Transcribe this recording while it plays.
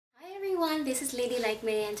everyone, this is Lady Like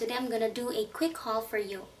Me and today I'm gonna do a quick haul for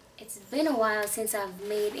you. It's been a while since I've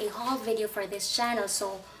made a haul video for this channel,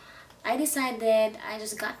 so I decided I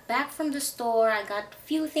just got back from the store, I got a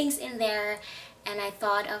few things in there and I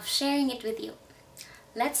thought of sharing it with you.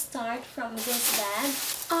 Let's start from this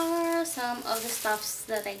bag are some of the stuffs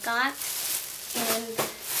that I got, and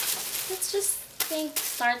let's just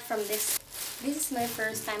start from this. This is my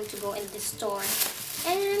first time to go in this store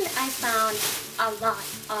and I found a lot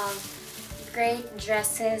of great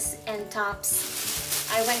dresses and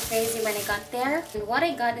tops. I went crazy when I got there, and what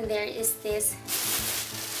I got in there is this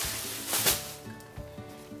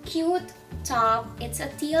cute top. It's a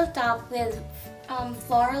teal top with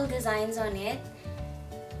floral designs on it,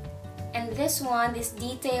 and this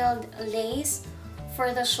detailed lace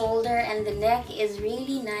for the shoulder and the neck is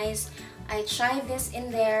really nice. I tried this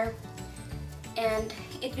in there and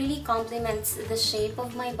it really complements the shape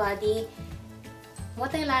of my body.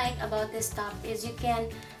 What I like about this top is you can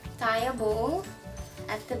tie a bow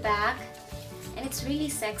at the back and it's really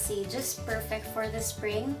sexy, just perfect for the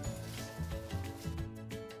spring.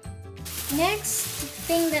 Next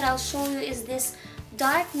thing that I'll show you is this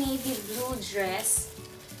dark navy blue dress.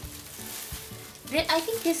 I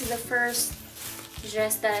think this is the first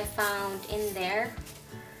dress that I found in there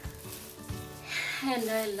and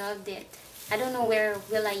I loved it. I don't know where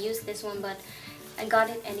will I use this one, but I got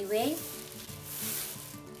it anyway.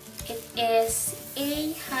 It is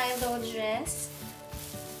a high-low dress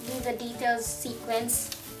with the details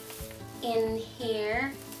sequence in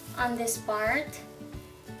here on this part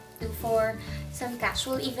for some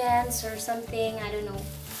casual events or something. I don't know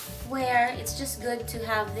where. It's just good to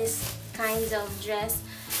have this kinds of dress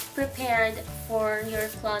prepared for your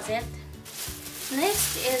closet.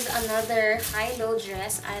 Next is another high-low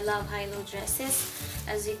dress. I love high-low dresses,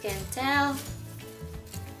 as you can tell.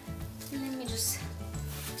 Let me just...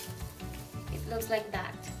 It looks like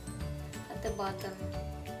that at the bottom.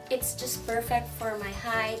 It's just perfect for my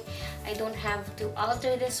height. I don't have to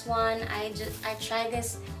alter this one. I tried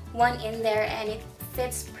this one in there and it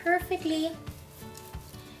fits perfectly.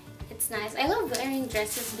 It's nice. I love wearing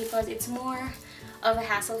dresses because it's more of a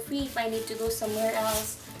hassle-free. If I need to go somewhere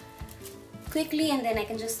else quickly, and then I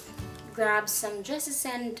can just grab some dresses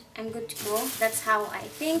and I'm good to go. That's how I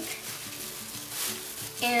think.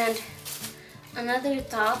 And another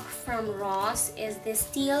top from Ross is this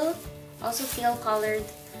teal, also teal colored,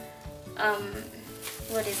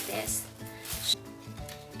 what is this?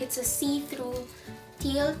 It's a see-through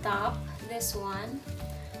teal top, this one.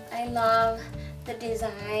 I love the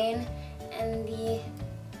design and the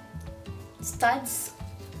studs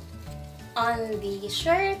on the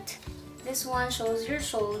shirt. This one shows your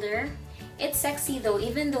shoulder. It's sexy though,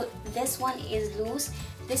 even though this one is loose,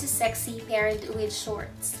 this is sexy paired with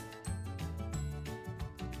shorts.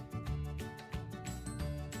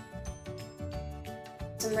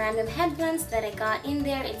 Some random headbands that I got in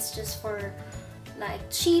there. It's just for like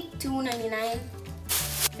cheap, $2.99.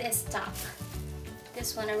 This top.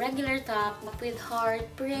 This one, a regular top with heart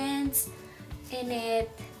prints in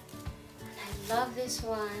it. I love this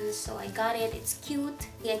one, so I got it. It's cute.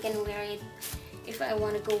 I can wear it if I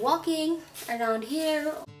want to go walking around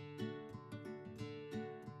here.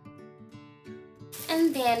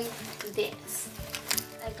 And then this.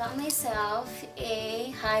 I got myself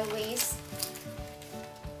a high-waist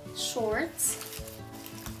shorts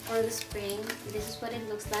for the spring. This is what it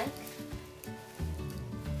looks like.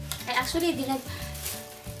 I actually didn't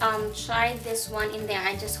try this one in there.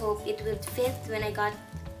 I just hope it would fit when I got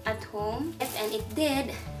at home, and it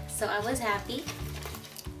did, so I was happy.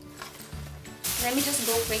 Let me just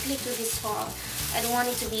go quickly to this haul. I don't want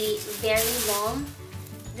it to be very long.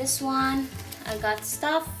 This one, I got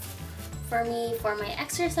stuff for me for my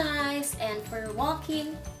exercise and for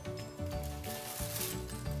walking.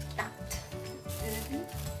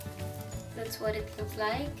 That's what it looks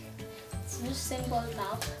like. It's just simple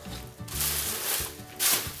top.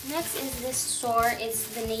 Next is this short. It's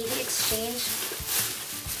the Navy Exchange.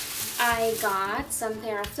 I got some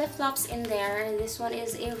pair of flip-flops in there, and this one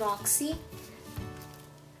is a Roxy.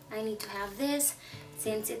 I need to have this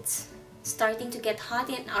since it's starting to get hot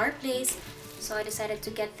in our place, so I decided to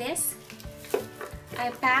get this. I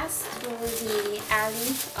passed through the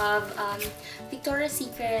alley of Victoria's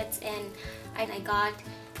Secrets and I got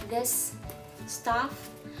this stuff.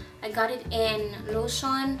 I got it in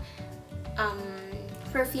lotion,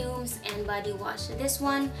 perfumes, and body wash. This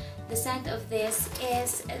one, the scent of this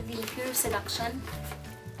is the Pure Seduction.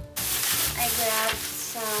 I grabbed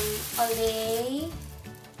some Olay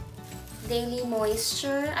Daily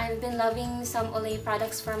Moisture. I've been loving some Olay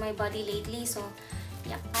products for my body lately, so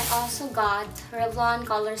Yeah. I also got Revlon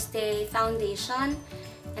Color Stay Foundation,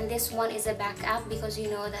 and this one is a backup because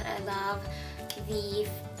you know that I love the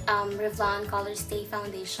Revlon Color Stay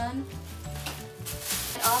Foundation.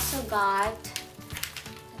 I also got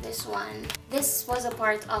this one. This was a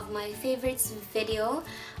part of my favorites video.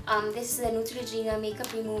 This is the Neutrogena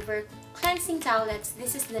Makeup Remover Cleansing Towelettes.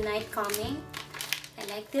 This is the night calming. I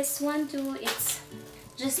like this one too. It's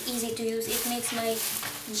just easy to use. It makes my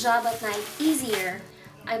job at night easier.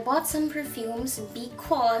 I bought some perfumes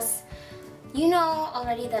because you know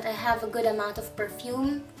already that I have a good amount of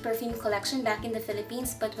perfume collection back in the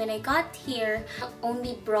Philippines, but when I got here, I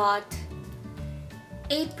only brought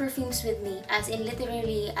 8 perfumes with me, as in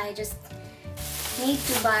literally I just need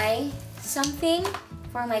to buy something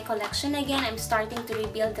for my collection again. I'm starting to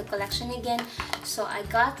rebuild the collection again, so I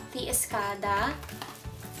got the Escada.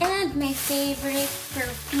 And my favorite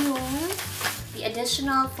perfume, the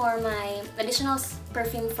additional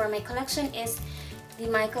perfume for my collection is the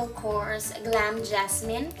Michael Kors Glam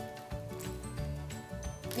Jasmine.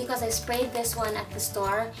 Because I sprayed this one at the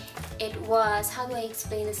store, it was, how do I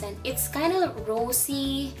explain the scent? It's kind of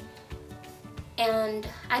rosy, and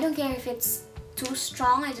I don't care if it's too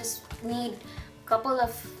strong. I just need a couple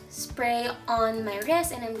of spray on my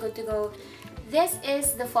wrist and I'm good to go. This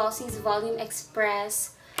is the Falsies Volume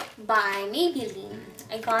Express by Maybelline.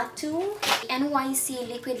 I got two NYC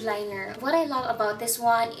liquid liner. What I love about this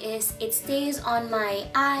one is it stays on my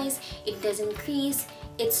eyes, it doesn't crease,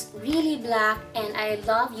 it's really black, and I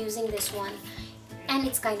love using this one. And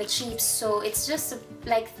it's kind of cheap, so it's just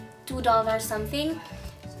like $2 something.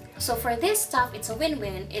 So for this stuff, it's a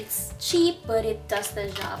win-win. It's cheap, but it does the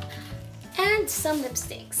job. And some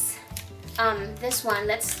lipsticks. This one,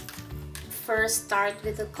 let's first start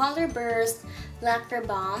with the Color Burst Lacquer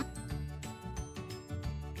Balm.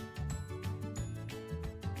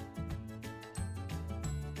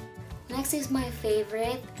 Next is my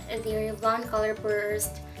favorite, the Revlon Color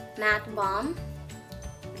Burst Matte Balm.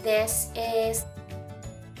 This is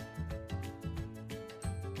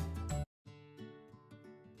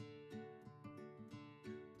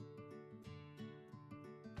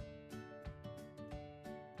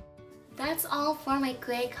That's all for my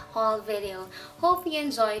quick haul video. Hope you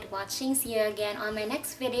enjoyed watching. See you again on my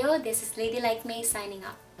next video. This is Lady Like May signing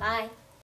off. Bye!